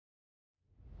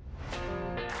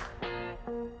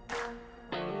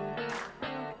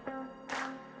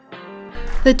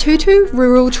The Tutu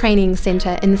Rural Training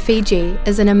Centre in Fiji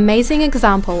is an amazing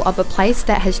example of a place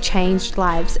that has changed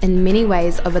lives in many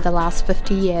ways over the last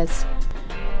 50 years.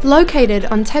 Located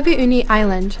on Taveuni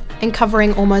Island and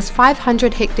covering almost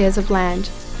 500 hectares of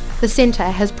land, the centre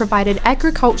has provided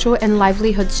agricultural and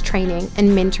livelihoods training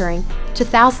and mentoring to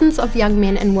thousands of young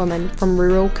men and women from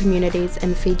rural communities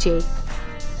in Fiji.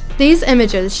 These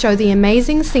images show the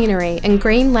amazing scenery and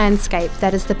green landscape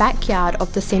that is the backyard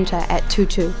of the centre at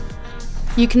Tutu.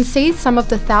 You can see some of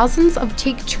the thousands of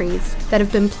teak trees that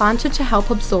have been planted to help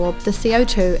absorb the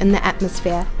CO2 in the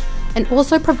atmosphere and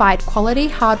also provide quality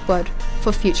hardwood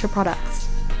for future products.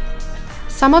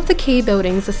 Some of the key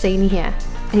buildings are seen here,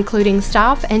 including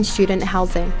staff and student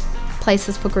housing,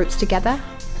 places for groups to gather,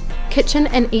 kitchen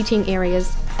and eating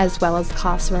areas, as well as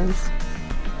classrooms.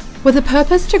 With a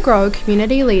purpose to grow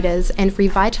community leaders and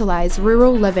revitalise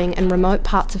rural living in remote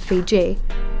parts of Fiji,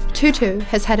 Tutu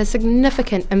has had a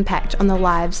significant impact on the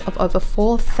lives of over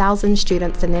 4,000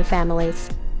 students and their families.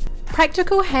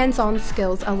 Practical hands-on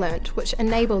skills are learnt which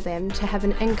enable them to have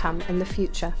an income in the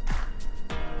future.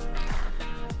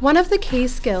 One of the key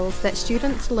skills that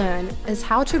students learn is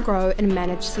how to grow and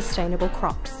manage sustainable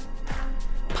crops.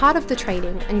 Part of the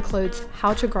training includes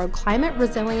how to grow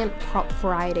climate-resilient crop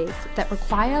varieties that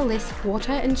require less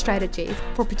water and strategies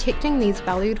for protecting these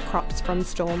valued crops from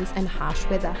storms and harsh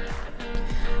weather.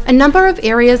 A number of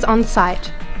areas on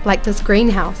site, like this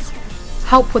greenhouse,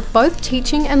 help with both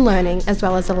teaching and learning as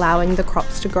well as allowing the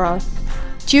crops to grow.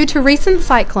 Due to recent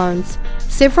cyclones,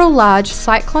 several large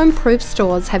cyclone-proof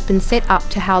stores have been set up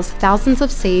to house thousands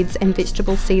of seeds and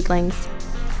vegetable seedlings.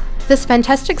 This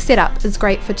fantastic setup is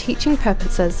great for teaching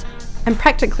purposes and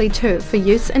practically too for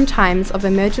use in times of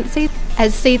emergency,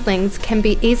 as seedlings can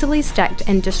be easily stacked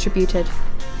and distributed.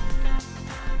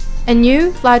 A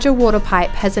new, larger water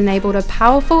pipe has enabled a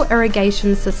powerful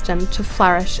irrigation system to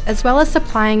flourish, as well as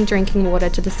supplying drinking water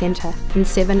to the centre and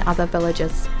 7 other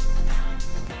villages.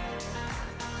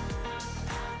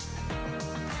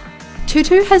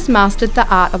 Tutu has mastered the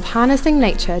art of harnessing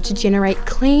nature to generate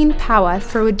clean power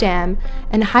through a dam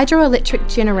and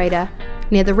hydroelectric generator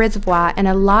near the reservoir and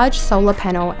a large solar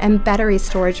panel and battery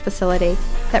storage facility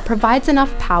that provides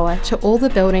enough power to all the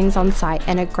buildings on site,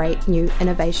 and a great new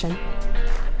innovation.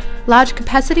 Large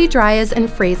capacity dryers and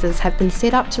freezers have been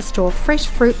set up to store fresh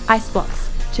fruit ice blocks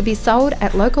to be sold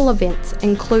at local events,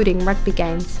 including rugby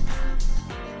games.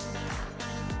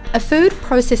 A food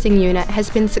processing unit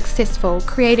has been successful,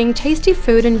 creating tasty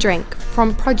food and drink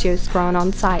from produce grown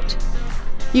on site.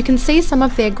 You can see some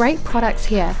of their great products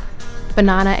here: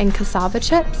 banana and cassava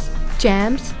chips,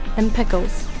 jams and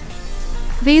pickles.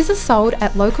 These are sold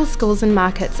at local schools and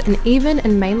markets, and even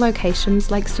in main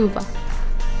locations like Suva.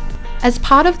 As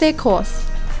part of their course,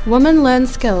 women learn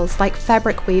skills like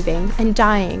fabric weaving and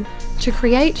dyeing to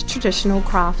create traditional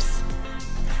crafts.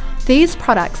 These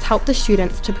products help the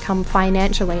students to become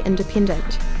financially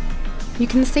independent. You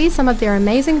can see some of their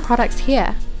amazing products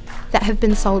here that have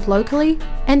been sold locally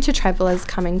and to travellers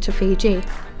coming to Fiji.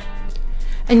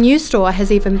 A new store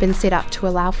has even been set up to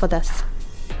allow for this.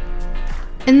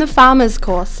 In the farmers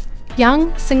course,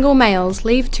 young single males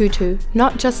leave Tutu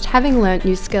not just having learnt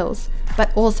new skills,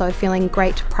 but also feeling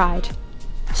great pride.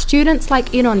 Students like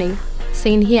Ironi,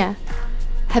 seen here,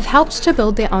 have helped to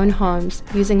build their own homes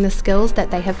using the skills that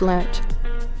they have learnt.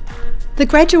 The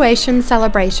graduation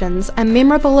celebrations are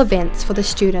memorable events for the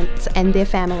students and their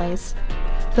families.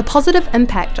 The positive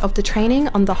impact of the training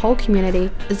on the whole community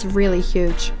is really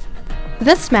huge.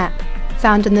 This map,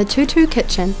 found in the Tutu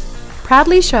kitchen,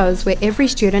 proudly shows where every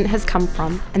student has come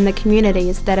from and the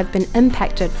communities that have been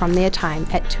impacted from their time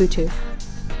at Tutu.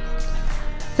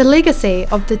 The legacy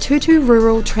of the Tutu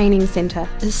Rural Training Centre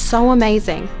is so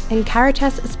amazing, and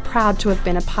Caritas is proud to have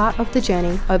been a part of the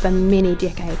journey over many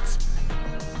decades.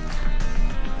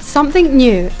 Something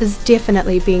new is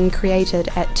definitely being created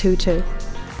at Tutu.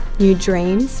 New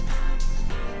dreams,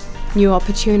 new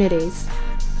opportunities,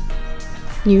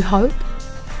 new hope,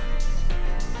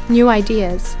 new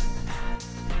ideas,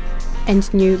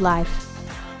 and new life.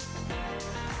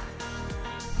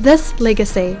 This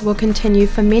legacy will continue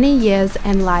for many years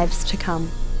and lives to come.